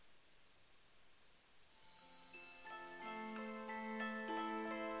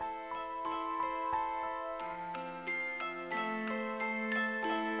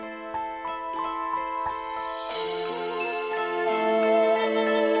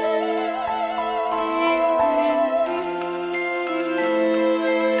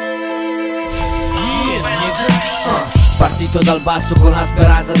Partito dal basso con la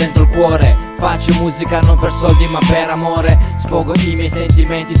speranza dentro il cuore. Faccio musica non per soldi ma per amore. Sfogo i miei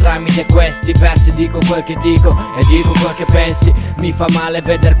sentimenti tramite questi versi. Dico quel che dico e dico quel che pensi. Mi fa male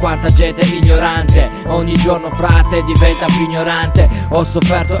vedere quanta gente ignorante. Ogni giorno frate diventa più ignorante. Ho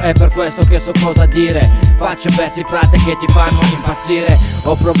sofferto e per questo che so cosa dire. Faccio versi frate che ti fanno impazzire.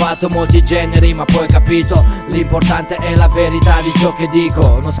 Ho provato molti generi ma poi capito l'importante è la verità di ciò che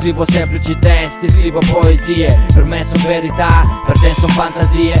dico. Non scrivo semplici testi, scrivo poesie. Per me son verità, per te son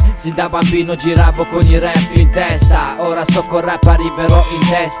fantasie. Sin da bambino giravo con i rap in testa. Ora so col rap arriverò in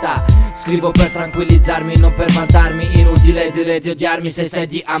testa. Scrivo per tranquillizzarmi, non per vantarmi. Inutile dire di odiarmi se sai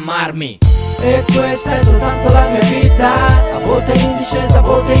di amarmi. E questa è soltanto la mia vita, a volte in discesa, a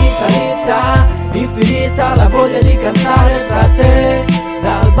volte in salita. Infinita la voglia di cantare fra te,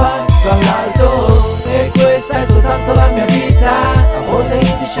 dal basso all'alto. E questa è soltanto la mia vita, a volte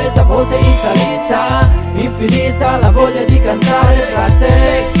in discesa, a volte in salita. Infinita la voglia di cantare fra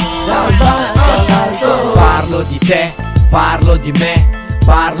te, dal basso all'alto. Parlo di te, parlo di me,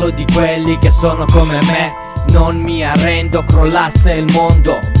 parlo di quelli che sono come me. Non mi arrendo, crollasse il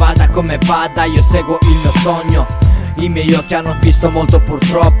mondo, vada come vada, io seguo il mio sogno. I miei occhi hanno visto molto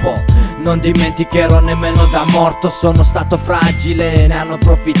purtroppo, non dimenticherò nemmeno da morto. Sono stato fragile, ne hanno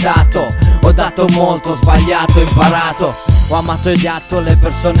approfittato. Ho dato molto, ho sbagliato, ho imparato. Ho amato e odiato le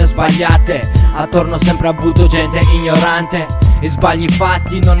persone sbagliate. Attorno ho sempre avuto gente ignorante. I sbagli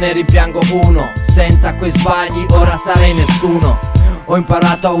fatti non ne rimpiango uno. Senza quei sbagli ora sarei nessuno. Ho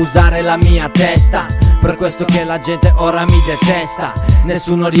imparato a usare la mia testa, per questo che la gente ora mi detesta.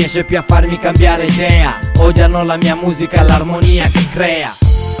 Nessuno riesce più a farmi cambiare idea. Odiano la mia musica, l'armonia che crea.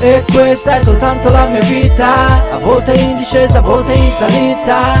 E questa è soltanto la mia vita, a volte in discesa, a volte in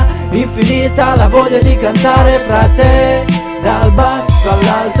salita. Infinita la voglia di cantare fra te, dal basso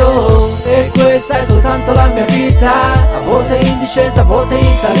all'alto. E questa è soltanto la mia vita, a volte in discesa, a volte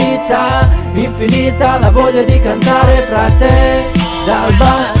in salita. Infinita la voglia di cantare fra te, dal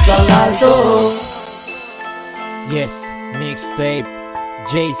basso all'alto. Yes, mixtape,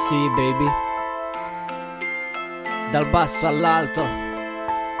 JC baby. Dal basso all'alto,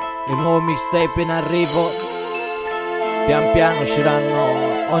 il nuovo mixtape in arrivo. Pian piano usciranno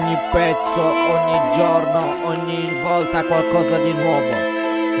ogni pezzo, ogni giorno, ogni volta qualcosa di nuovo.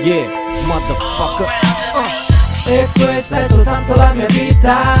 Yeah, motherfucker. E questa è soltanto la mia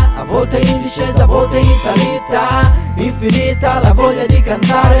vita, a volte in discesa, a volte in salita. Infinita la voglia di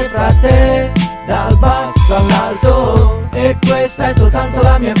cantare fra te, dal basso all'alto. E questa è soltanto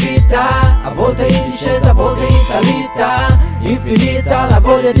la mia vita, a volte in discesa, a volte in salita. Infinita la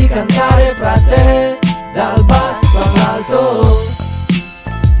voglia di cantare fra te, dal basso all'alto.